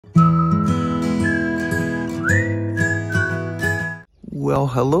Well,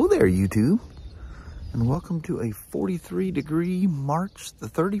 hello there, YouTube, and welcome to a 43-degree March the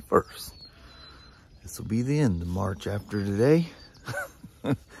 31st. This will be the end of March after today.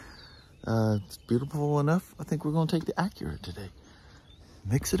 It's beautiful enough. I think we're going to take the Acura today.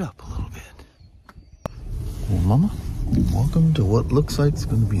 Mix it up a little bit. Well, Mama, welcome to what looks like it's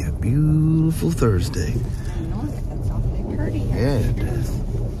going to be a beautiful Thursday. I know it. That's awfully pretty. Yeah, it is.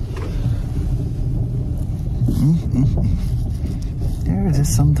 There it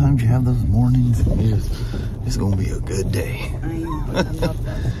is. Sometimes you have those mornings. It's going to be a good day. I know. I love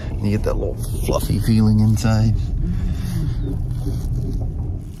that. You get that little fluffy feeling inside.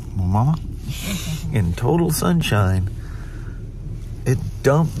 Well, Mama, in total sunshine, it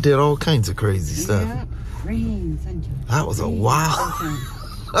did all kinds of crazy stuff. Yeah. Rain, sunshine. That was a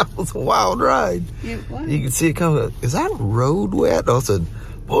wild ride. It was. You can see it coming. Is that road wet? All of a sudden,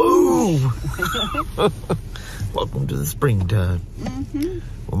 boom! Welcome to the springtime.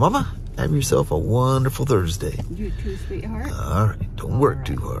 Well, Mama, have yourself a wonderful Thursday. You too, sweetheart. All right. Don't work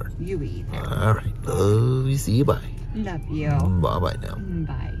too hard. You either. All right. Love you. See you. Bye. Love you. Bye-bye now.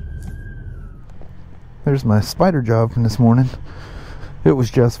 Bye. There's my spider job from this morning. It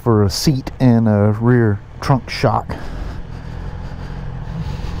was just for a seat and a rear trunk shock.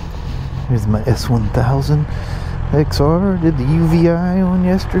 Here's my S1000XR. Did the UVI on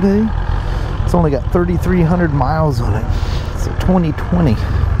yesterday. It's only got 3,300 miles on it. It's a 2020.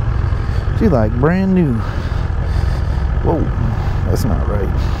 She's like brand new. Whoa, that's not right.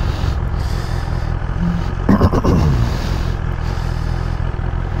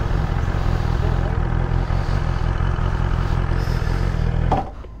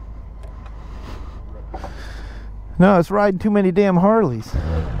 No, it's riding too many damn Harleys.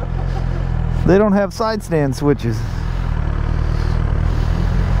 They don't have side stand switches.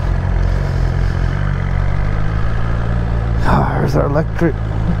 There's our electric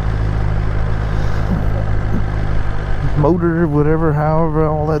motor, whatever, however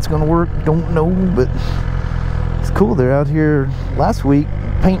all that's gonna work, don't know, but it's cool. They're out here last week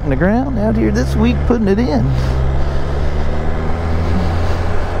painting the ground, out here this week putting it in.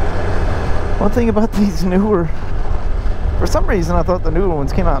 One thing about these newer, for some reason I thought the newer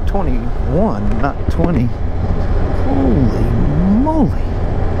ones came out in 21, not 20. Holy moly.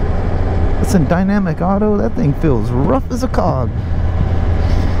 It's in dynamic auto. That thing feels rough as a cog.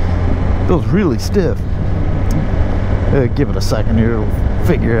 Feels really stiff. Give it a second here, it'll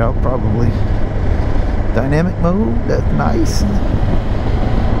figure out probably. Dynamic mode, that's nice.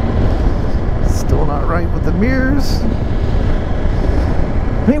 Still not right with the mirrors.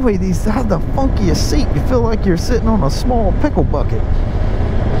 Anyway, these have the funkiest seat. You feel like you're sitting on a small pickle bucket.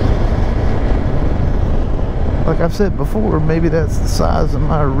 Like I've said before, maybe that's the size of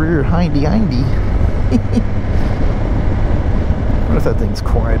my rear hindy. What if that thing's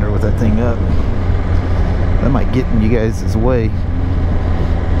quieter with that thing up? That might get in you guys' way.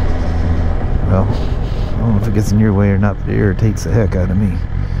 Well, I don't know if it gets in your way or not, but it irritates the heck out of me.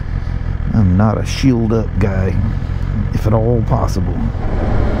 I'm not a shield up guy, if at all possible.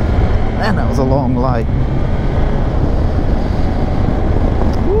 Man, that was a long light.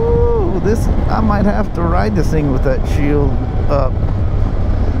 This, I might have to ride this thing with that shield up.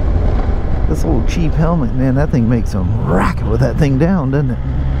 This old cheap helmet, man, that thing makes some racket with that thing down, doesn't it?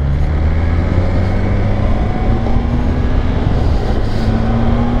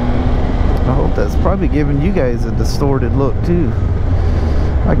 I hope that's probably giving you guys a distorted look too.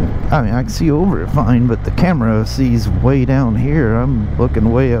 I mean, I can see over it fine, but the camera sees way down here. I'm looking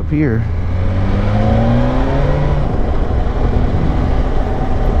way up here.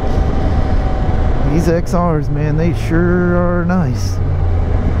 These XRs, man, they sure are nice.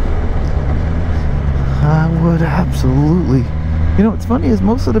 I would absolutely. You know, what's funny is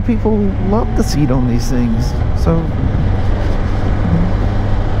most of the people love the seat on these things. So,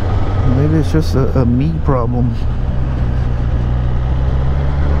 maybe it's just a me problem.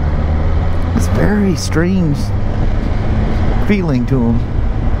 It's very strange feeling to them.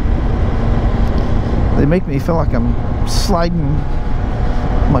 They make me feel like I'm sliding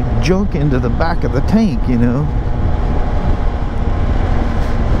my junk into the back of the tank, you know.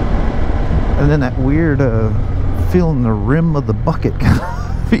 And then that weird feeling the rim of the bucket kind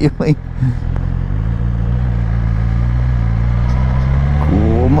of feeling.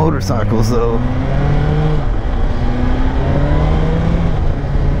 Cool motorcycles though.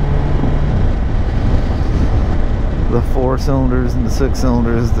 The 4 cylinders and the 6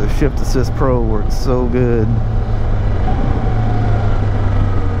 cylinders, the Shift Assist Pro works so good.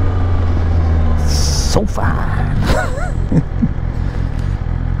 So fine.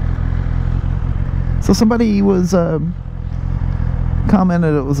 So somebody was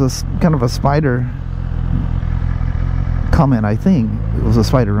commented it was a kind of a spider comment. I think it was a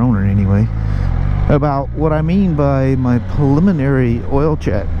spider owner anyway, about what I mean by my preliminary oil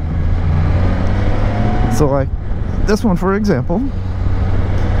check. So like this one, for example,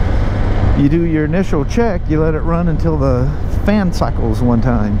 you do your initial check, you let it run until the fan cycles one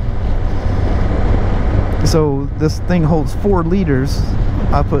time. So this thing holds 4 liters.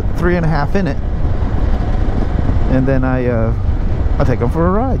 I put 3.5 in it, and then I take them for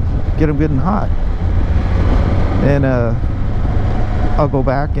a ride, get them good and hot, and I'll go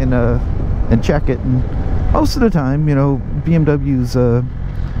back and check it. And most of the time, you know, BMW's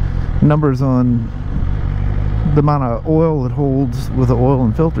numbers on the amount of oil it holds with the oil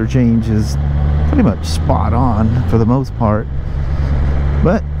and filter change is pretty much spot on for the most part.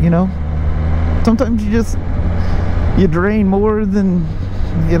 But you know, sometimes you drain more than,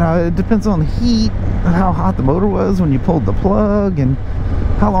 you know, it depends on the heat, how hot the motor was when you pulled the plug, and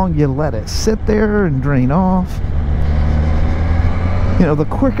how long you let it sit there and drain off. You know, the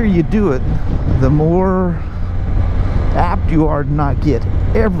quicker you do it, the more apt you are to not get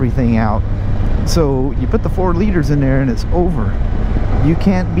everything out. So you put the 4 liters in there and it's over. You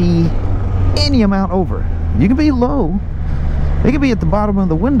can't be any amount over. You can be low. It can be at the bottom of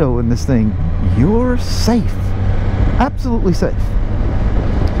the window in this thing. You're safe. Absolutely safe.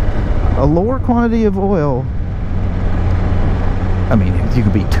 A lower quantity of oil, I mean, you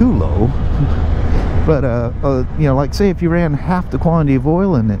could be too low, but you know, like say if you ran half the quantity of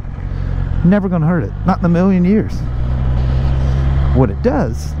oil in it, never gonna hurt it, not in a million years. What it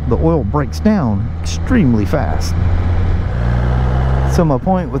does, the oil breaks down extremely fast. So my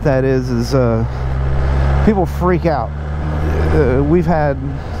point with that is people freak out. We've had,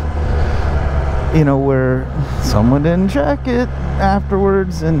 you know, where someone didn't check it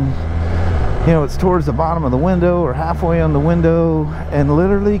afterwards, and you know, it's towards the bottom of the window or halfway on the window, and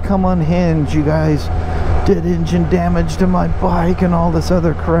literally come unhinged, you guys did engine damage to my bike and all this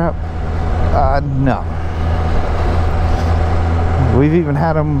other crap. No. We've even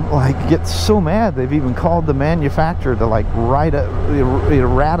had them like get so mad they've even called the manufacturer to like rat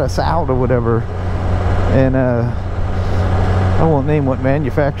us out or whatever. And I won't name what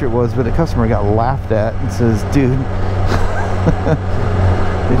manufacturer it was, but a customer got laughed at and says, dude,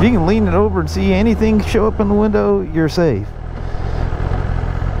 if you can lean it over and see anything show up in the window, you're safe.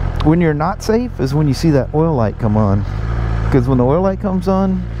 When you're not safe is when you see that oil light come on, because when the oil light comes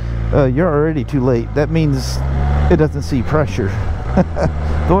on, you're already too late. That means it doesn't see pressure.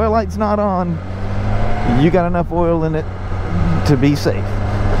 The oil light's not on, you got enough oil in it to be safe.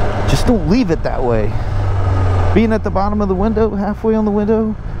 Just don't leave it that way. Being at the bottom of the window, halfway on the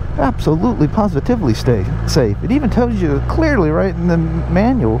window, absolutely positively stay safe. It even tells you clearly right in the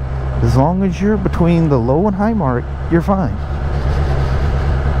manual, as long as you're between the low and high mark, you're fine.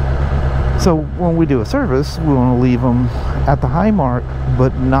 So when we do a service, we want to leave them at the high mark,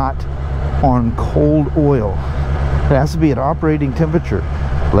 but not on cold oil. It has to be at operating temperature.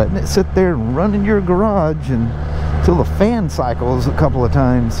 Letting it sit there and run in your garage until the fan cycles a couple of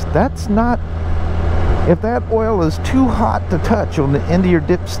times, that's not. If that oil is too hot to touch on the end of your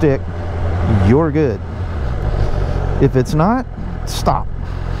dipstick, you're good. If it's not, stop.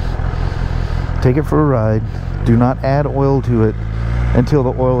 Take it for a ride. Do not add oil to it until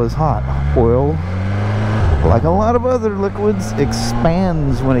the oil is hot. Oil, like a lot of other liquids,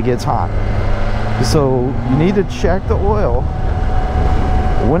 expands when it gets hot. So you need to check the oil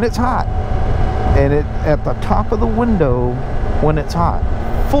when it's hot, and it at the top of the window when it's hot,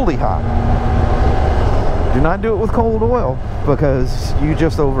 fully hot. Do not do it with cold oil, because you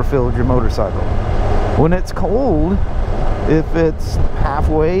just overfilled your motorcycle. When it's cold, if it's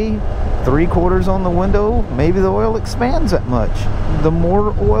halfway, 3/4 on the window, maybe the oil expands that much. The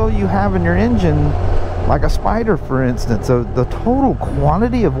more oil you have in your engine, like a Spider for instance, so the total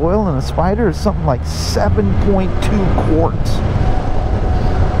quantity of oil in a Spider is something like 7.2 quarts.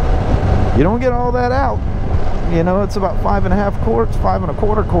 You don't get all that out. You know, it's about 5.5 quarts,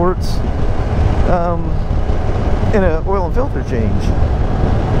 5.25 quarts in an oil and filter change.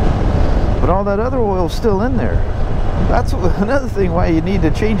 But all that other oil's still in there. That's another thing why you need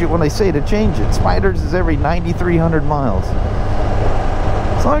to change it when they say to change it. Spiders is every 9,300 miles.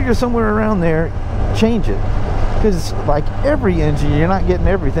 As long as you're somewhere around there, change it. Because like every engine, you're not getting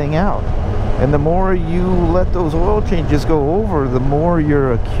everything out. And the more you let those oil changes go over, the more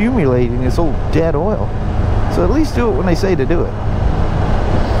you're accumulating this old dead oil. So at least do it when they say to do it.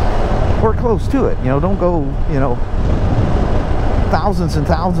 Or close to it. You know, don't go, you know, thousands and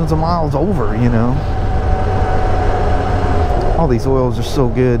thousands of miles over, you know. All these oils are so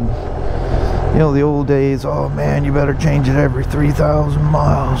good. You know, the old days, oh man, you better change it every 3,000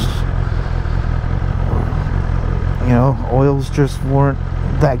 miles. You know, oils just weren't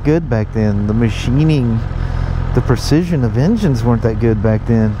that good back then. The machining, the precision of engines weren't that good back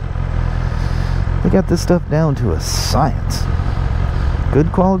then. They got this stuff down to a science.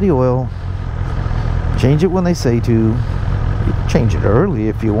 Good quality oil. Change it when they say to. You can change it early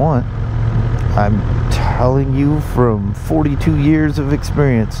if you want. I'm telling you from 42 years of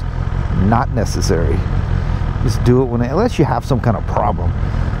experience, not necessary. Just do it when, unless you have some kind of problem.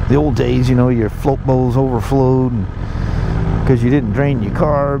 The old days, you know, your float bowls overflowed because you didn't drain your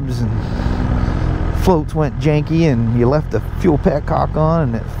carbs and floats went janky and you left the fuel petcock on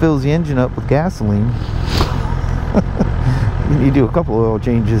and it fills the engine up with gasoline. You do a couple of oil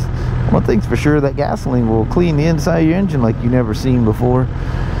changes. One thing's for sure, that gasoline will clean the inside of your engine like you've never seen before.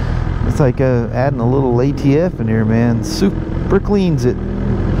 It's like adding a little ATF in here, man. Super cleans it.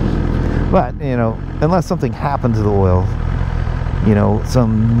 But, you know, unless something happened to the oil, you know,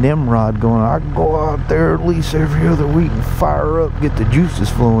 some Nimrod going, I can go out there at least every other week and fire up, get the juices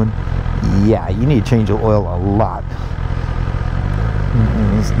flowing. Yeah, you need to change the oil a lot.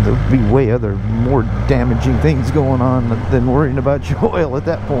 There'll be way other more damaging things going on than worrying about your oil at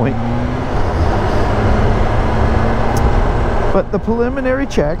that point. But the preliminary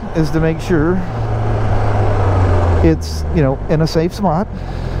check is to make sure it's, you know, in a safe spot.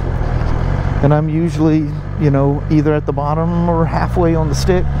 And I'm usually, you know, either at the bottom or halfway on the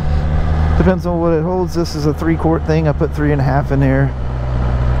stick. Depends on what it holds. This is a 3-quart thing. I put 3.5 in there.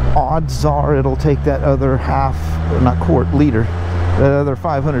 Odds are it'll take that other half, not quart, liter, that other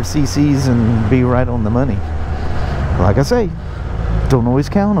 500 cc's and be right on the money. Like I say, don't always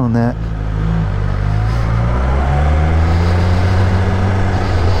count on that.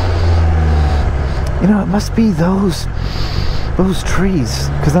 You know, it must be those trees,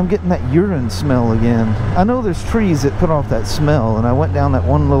 because I'm getting that urine smell again. I know there's trees that put off that smell, and I went down that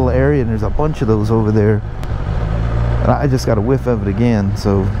one little area and there's a bunch of those over there. And I just got a whiff of it again,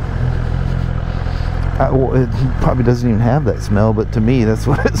 so well, it probably doesn't even have that smell, but to me that's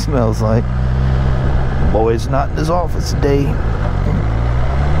what it smells like. Boy's not in his office today.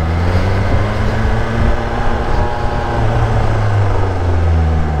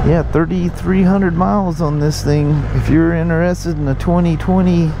 Yeah, 3,300 miles on this thing. If you're interested in a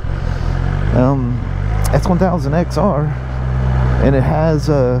 2020 S1000XR, and it has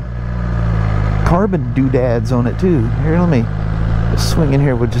carbon doodads on it too. Here, let me just swing in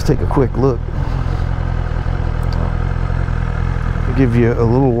here. We'll just take a quick look. I'll give you a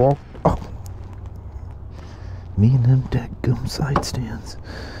little walk. Oh, me and them dadgum side stands.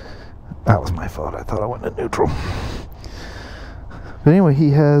 That was my fault. I thought I went to neutral. But anyway, he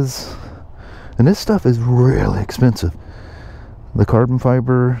has, and this stuff is really expensive. The carbon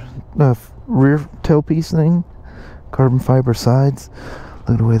fiber rear tailpiece thing, carbon fiber sides. Look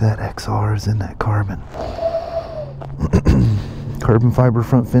at the way that XR is in that carbon. Carbon fiber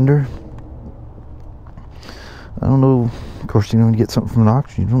front fender. I don't know, of course, you know, when you get something from an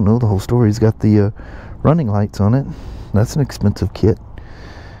auction, you don't know the whole story. He's got the running lights on it. That's an expensive kit.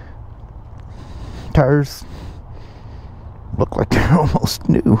 Tires look like they're almost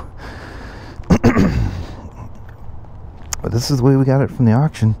new. But this is the way we got it from the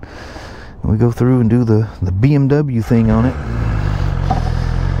auction. And we go through and do the BMW thing on it.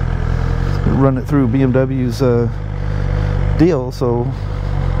 We run it through BMW's deal, so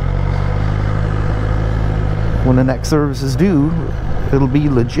when the next service is due, it'll be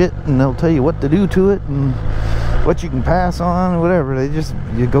legit and they'll tell you what to do to it and what you can pass on, whatever. They just,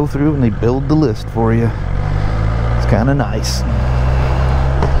 you go through and they build the list for you. Kind of nice.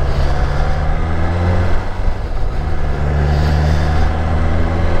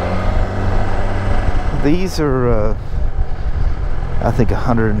 These are I think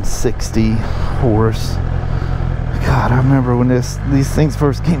 160 horse. God, I remember when these things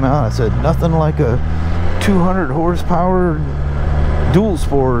first came out, I said nothing like a 200 horsepower dual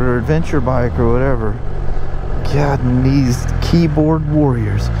sport or adventure bike or whatever. God, and these keyboard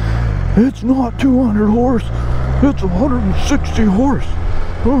warriors, it's not 200 horse, it's 160 horse.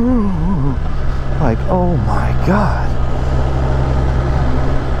 Like, oh my God.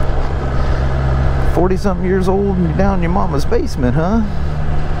 40-something years old and you're down in your mama's basement, huh?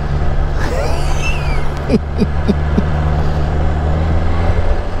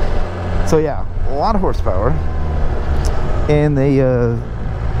 So yeah, a lot of horsepower. And they, I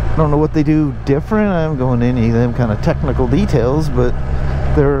don't know what they do different. I haven't gone into any of them kind of technical details, but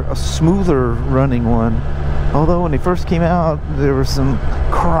they're a smoother running one. Although when they first came out, there were some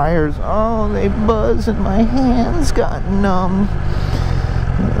criers, oh, they buzz and my hands got numb.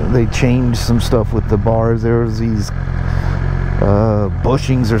 they changed some stuff with the bars. There was these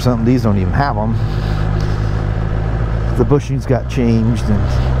bushings or something. These don't even have them. The bushings got changed, and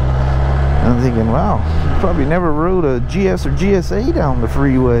I'm thinking, wow, probably never rode a GS or GSA down the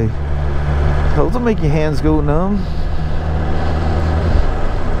freeway. Those will make your hands go numb.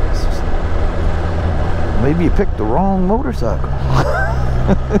 Maybe you picked the wrong motorcycle.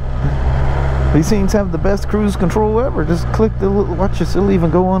 These things have the best cruise control ever. Just click the little, watch this, it'll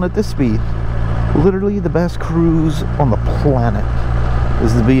even go on at this speed. Literally the best cruise on the planet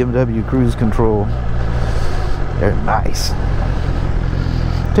is the BMW cruise control. They're nice.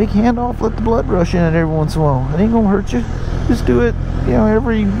 Take your hand off, let the blood rush in it every once in a while. It ain't gonna hurt you. Just do it, you know,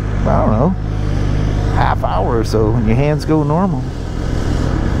 every, I don't know, half hour or so, and your hands go normal.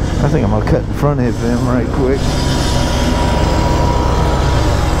 I think I'm gonna cut in front of him right quick.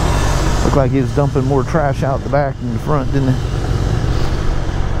 Looked like he was dumping more trash out the back than the front, didn't it?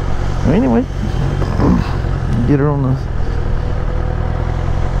 Anyway, get her on the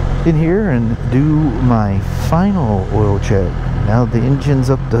in here and do my final oil check. Now the engine's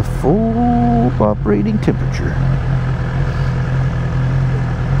up to full operating temperature.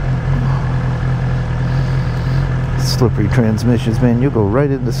 Slippery transmissions, man. You'll go right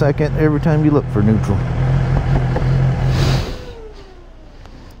into second every time you look for neutral.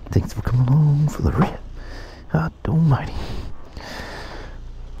 Thanks for coming along for the ride. God almighty.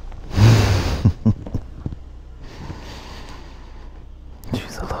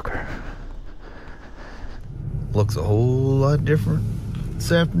 She's a looker. Looks a whole lot different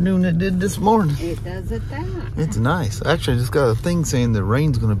this afternoon than it did this morning. It does at that. It's nice. Actually, I just got a thing saying the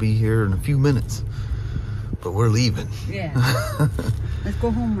rain's going to be here in a few minutes. But we're leaving. Yeah. Let's go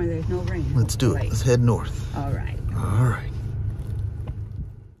home where there's no rain. Let's do it. Let's head north. All right. All right.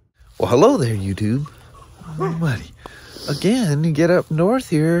 Well, hello there, YouTube. Everybody. Again, you get up north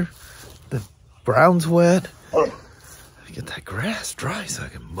here, the ground's wet. Get that grass dry so I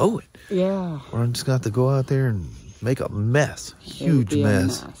can mow it. Yeah. Or I'm just going to have to go out there and make a mess. Huge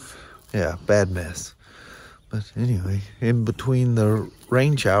mess. Yeah, bad mess. But anyway, in between the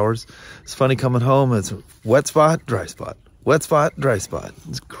rain showers, it's funny coming home. It's wet spot, dry spot. Wet spot, dry spot.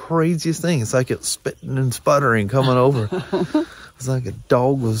 It's the craziest thing. It's like it's spitting and sputtering coming over. It's like a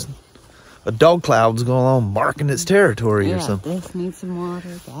dog cloud's going along marking its territory or something. This needs some water,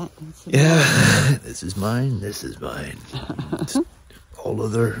 that needs some water. This is mine, this is mine. All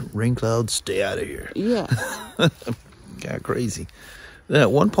other rain clouds, stay out of here. Yeah. Got crazy. Then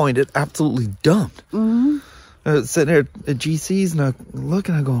at one point, it absolutely dumped. Mm-hmm. I was sitting there at GC's and I look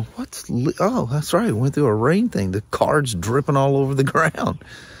and I go, oh, that's right. It went through a rain thing. The car's dripping all over the ground.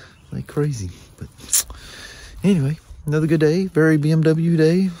 Like crazy. But anyway, another good day. Very BMW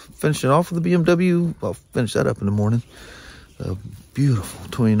day. Finishing off with the BMW. I'll finish that up in the morning. A beautiful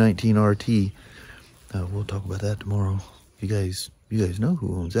 2019 RT. We'll talk about that tomorrow. You guys know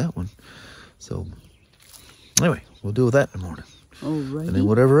who owns that one. So anyway, we'll deal with that in the morning. Alrighty. And then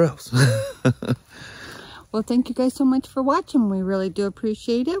whatever else. Well, thank you guys so much for watching. We really do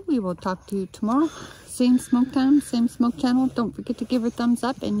appreciate it. We will talk to you tomorrow. Same smoke time, same smoke channel. Don't forget to give a thumbs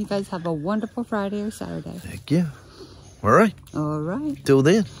up. And you guys have a wonderful Friday or Saturday. Heck yeah. All right. All right. Till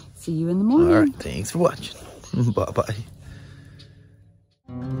then. See you in the morning. All right. Thanks for watching. Bye-bye.